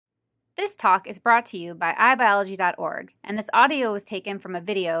This talk is brought to you by iBiology.org, and this audio was taken from a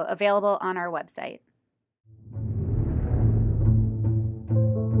video available on our website.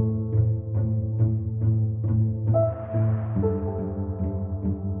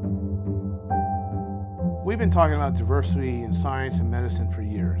 We've been talking about diversity in science and medicine for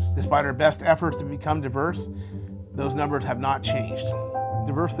years. Despite our best efforts to become diverse, those numbers have not changed.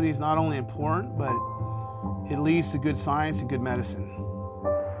 Diversity is not only important, but it leads to good science and good medicine.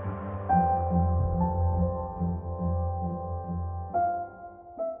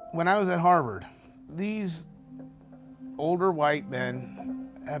 When I was at Harvard, these older white men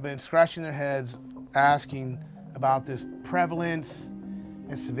have been scratching their heads asking about this prevalence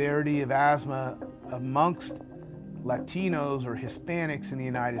and severity of asthma amongst Latinos or Hispanics in the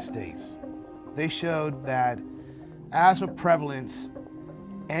United States. They showed that asthma prevalence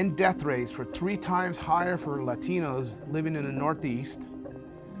and death rates were 3 times higher for Latinos living in the Northeast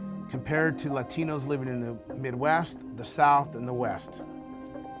compared to Latinos living in the Midwest, the South, and the West.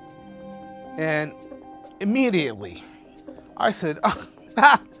 And immediately, I said,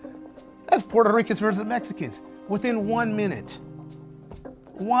 that's Puerto Ricans versus Mexicans, within 1 minute.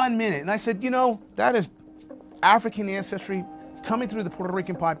 1 minute. And I said, that is African ancestry coming through the Puerto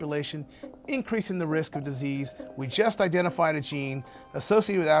Rican population, increasing the risk of disease. We just identified a gene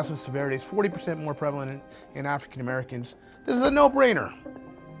associated with asthma severity. It's 40% more prevalent in African Americans. This is a no-brainer.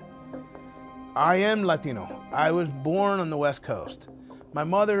 I am Latino. I was born on the West Coast. My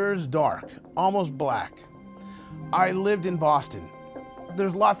mother is dark, almost black. I lived in Boston.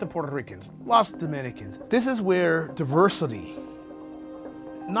 There's lots of Puerto Ricans, lots of Dominicans. This is where diversity,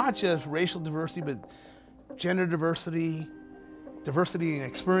 not just racial diversity, but gender diversity, diversity in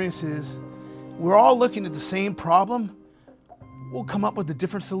experiences, we're all looking at the same problem. We'll come up with a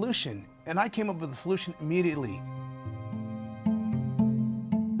different solution. And I came up with a solution immediately.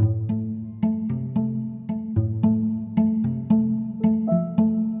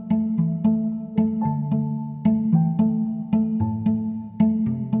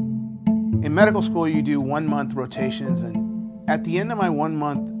 In medical school, you do 1-month rotations, and at the end of my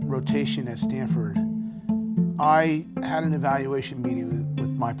 1-month rotation at Stanford, I had an evaluation meeting with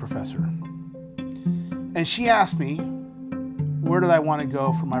my professor. And she asked me, where did I want to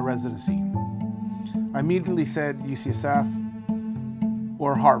go for my residency? I immediately said UCSF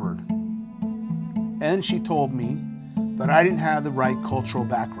or Harvard. And she told me that I didn't have the right cultural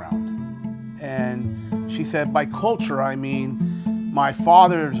background. And she said, by culture, I mean my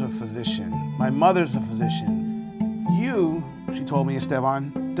father's a physician, my mother's a physician. You, she told me,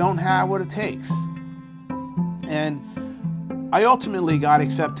 Esteban, don't have what it takes. And I ultimately got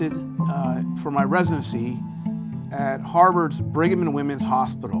accepted for my residency at Harvard's Brigham and Women's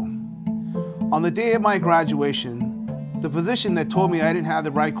Hospital. On the day of my graduation, the physician that told me I didn't have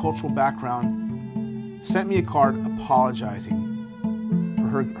the right cultural background sent me a card apologizing for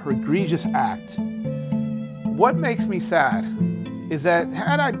her egregious act. What makes me sad is that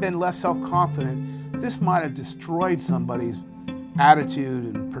had I been less self-confident, this might have destroyed somebody's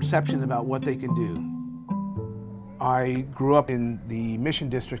attitude and perception about what they can do. I grew up in the Mission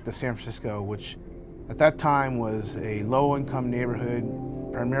District of San Francisco, which at that time was a low-income neighborhood,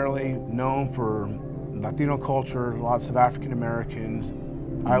 primarily known for Latino culture, lots of African Americans.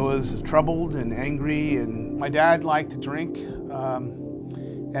 I was troubled and angry, and my dad liked to drink.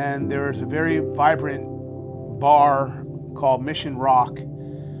 And there was a very vibrant bar called Mission Rock,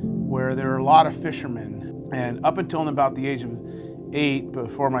 where there were a lot of fishermen. And up until about the age of 8,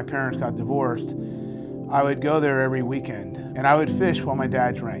 before my parents got divorced, I would go there every weekend, and I would fish while my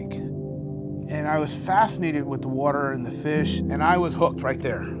dad drank. And I was fascinated with the water and the fish, and I was hooked right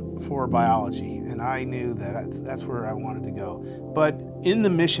there for biology, and I knew that that's where I wanted to go. But in the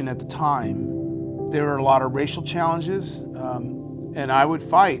mission at the time, there were a lot of racial challenges, and I would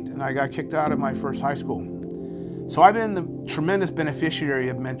fight, and I got kicked out of my first high school. So I've been the tremendous beneficiary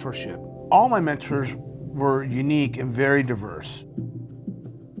of mentorship. All my mentors were unique and very diverse.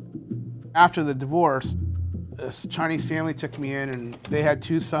 After the divorce, this Chinese family took me in, and they had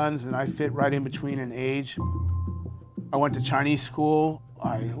 2 sons, and I fit right in between in age. I went to Chinese school.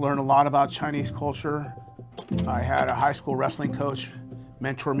 I learned a lot about Chinese culture. I had a high school wrestling coach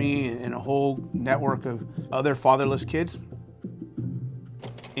mentor me and a whole network of other fatherless kids.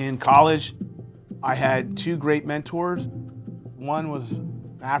 In college, I had 2 great mentors. One was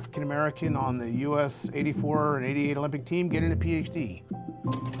African American on the US 84 and 88 Olympic team getting a PhD.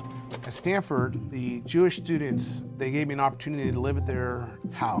 At Stanford, the Jewish students, they gave me an opportunity to live at their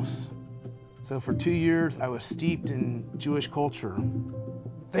house. So for 2 years, I was steeped in Jewish culture.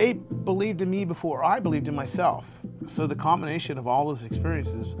 They believed in me before I believed in myself. So the combination of all those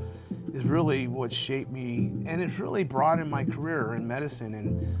experiences is really what shaped me, and it's really broadened my career in medicine.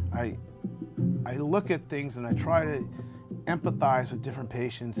 And I look at things and I try to empathize with different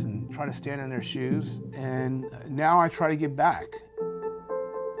patients and try to stand in their shoes. And now I try to give back.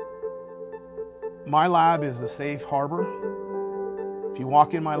 My lab is a safe harbor. If you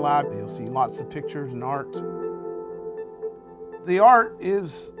walk in my lab, you'll see lots of pictures and art. The art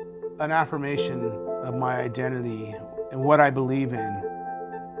is an affirmation of my identity and what I believe in.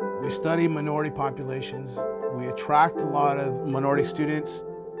 We study minority populations. We attract a lot of minority students.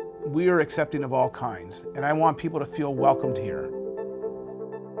 We are accepting of all kinds, and I want people to feel welcomed here.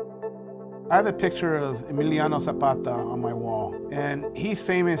 I have a picture of Emiliano Zapata on my wall, and he's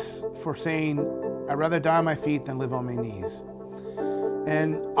famous for saying, "I'd rather die on my feet than live on my knees."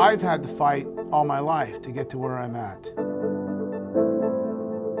 And I've had to fight all my life to get to where I'm at.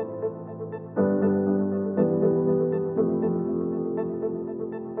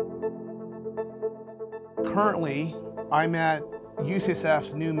 Currently, I'm at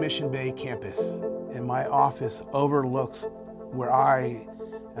UCSF's new Mission Bay campus, and my office overlooks where I,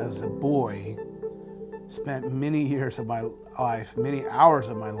 as a boy, spent many years of my life, many hours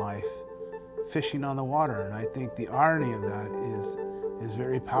of my life, fishing on the water. And I think the irony of that is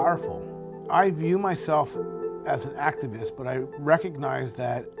very powerful. I view myself as an activist, but I recognize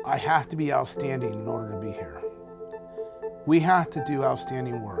that I have to be outstanding in order to be here. We have to do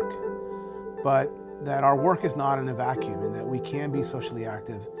outstanding work, but that our work is not in a vacuum, and that we can be socially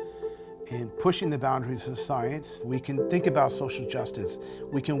active in pushing the boundaries of science. We can think about social justice.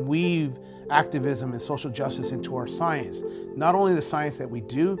 We can weave activism and social justice into our science. Not only the science that we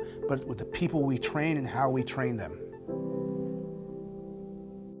do, but with the people we train and how we train them.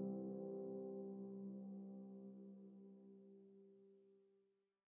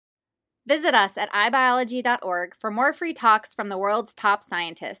 Visit us at iBiology.org for more free talks from the world's top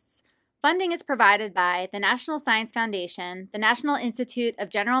scientists. Funding is provided by the National Science Foundation, the National Institute of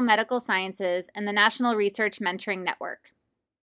General Medical Sciences, and the National Research Mentoring Network.